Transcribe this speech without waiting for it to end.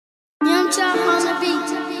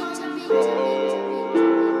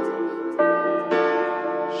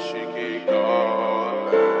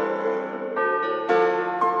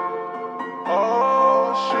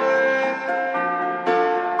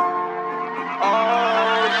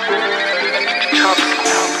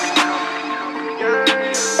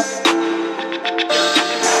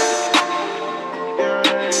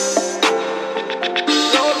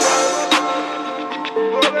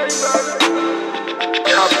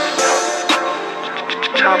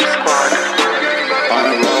Top Squad. I'm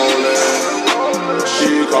rolling,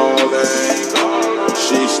 she calling,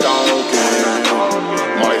 she stalking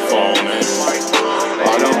my phone.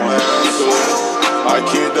 I don't answer, I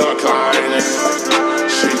keep declining.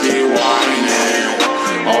 She keep whining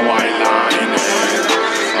on my line.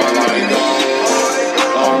 I'm like, oh,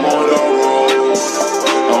 I'm on the road,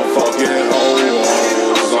 I'm fucking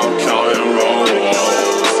hoes, I'm counting rolls,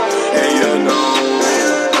 and you know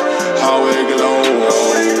how it glows.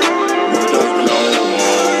 With the glow,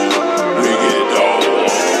 we get dough.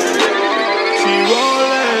 She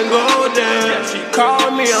rollin' golden, she call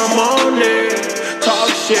me, I'm on it. Talk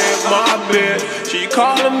shit, my bitch. She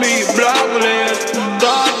callin' me blocklist.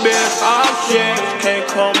 Dog bitch, off shit. Can't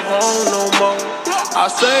come home no more. I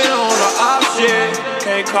stay on the off shit.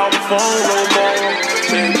 Can't call my phone no more.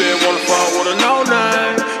 Same bitch wanna fuck with a no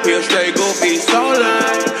name. He'll straight goofy, so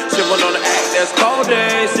lame. Sippin' on the act, that's cold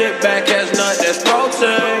day. Sit back, as nut, that's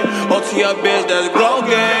protein. OT up bitch, that's glow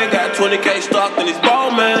gang. Got 20K stuck in these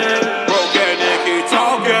ball man. Broke ass nigga keep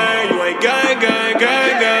talking. You ain't gang, gang,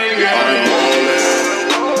 gang, gang, gang. I'm rolling,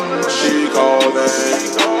 she calling,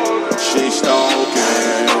 she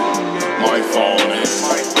stalking my phone.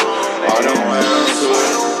 I don't answer,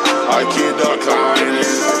 I keep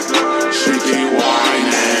declining. She keep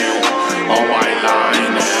whining on my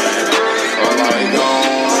line. I'm like, oh,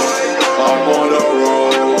 I'm on the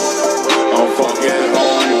road, I'm fucking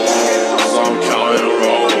hoes, I'm counting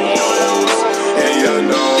rolls, and you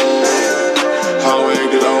know how it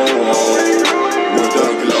glows. With the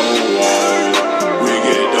glow, we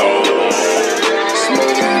get dough.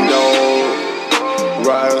 Smoking dope,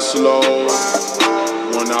 ride slow.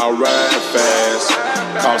 When I ride fast,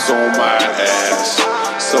 cops on my ass,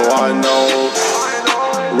 so I know.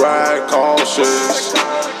 Ride cautious,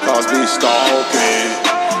 cause me stalking,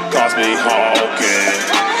 cause me hawking.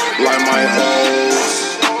 Like my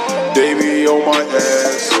hoes, they be on my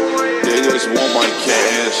ass. They just want my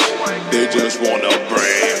cash, they just wanna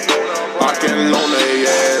brand. I can loan they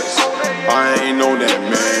ass, I ain't know that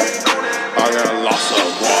man. I got lots of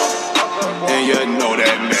walk, and you know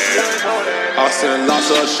that man. I send lots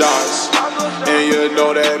of shots, and you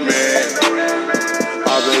know that man.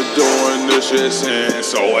 I've been doing this shit since,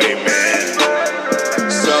 so amen.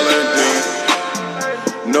 Selling deep,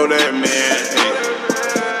 know that man.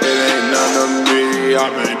 It ain't none of me,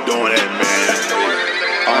 I've been doing that man.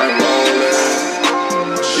 I'm rolling,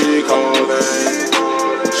 she calling,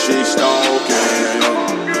 she stalking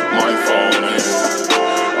my phone.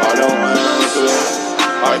 I don't answer,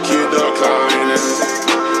 I keep declining.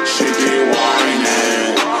 She keep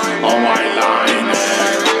whining on my line.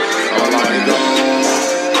 I'm like, oh,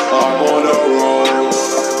 I'm on the road,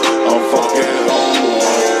 I'm fucking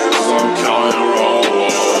hoes, I'm counting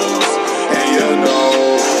rolls, and you know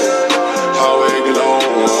how it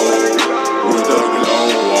glows. With the glow,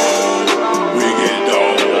 we get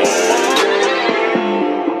dough.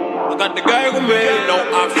 I got the gang with me, no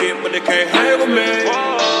op shit, but they can't hang with me.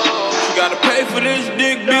 You gotta pay for this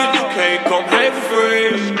dick, bitch, you can't come hang for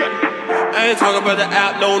free. I ain't talking about the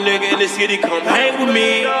app, no nigga in the city, come hang with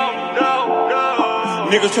me.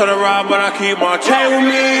 Niggas tryna ride, but I keep my chain with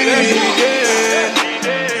me. Yeah.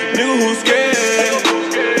 Nigga who scared,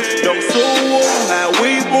 no soul, had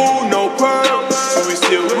weed boo, no perm, so we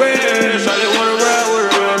still red. Shawty wanna ride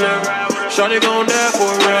with a real nigga, Shawty gon' die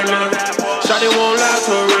for a real nigga, Shawty won't lie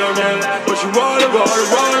to a real nigga, but she rollin',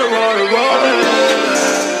 rollin', rollin', rollin', rollin'.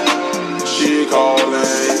 She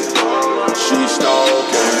calling, she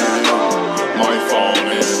stalking my phone.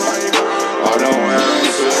 I don't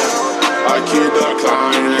answer, I keep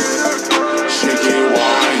declining. She keep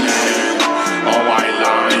whining on my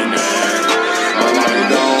line. I'm like,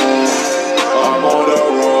 no, I'm on the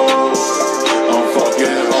road, I'm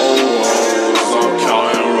fucking hoes, I'm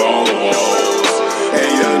counting rolls,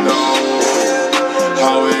 and you know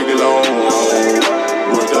how it glows.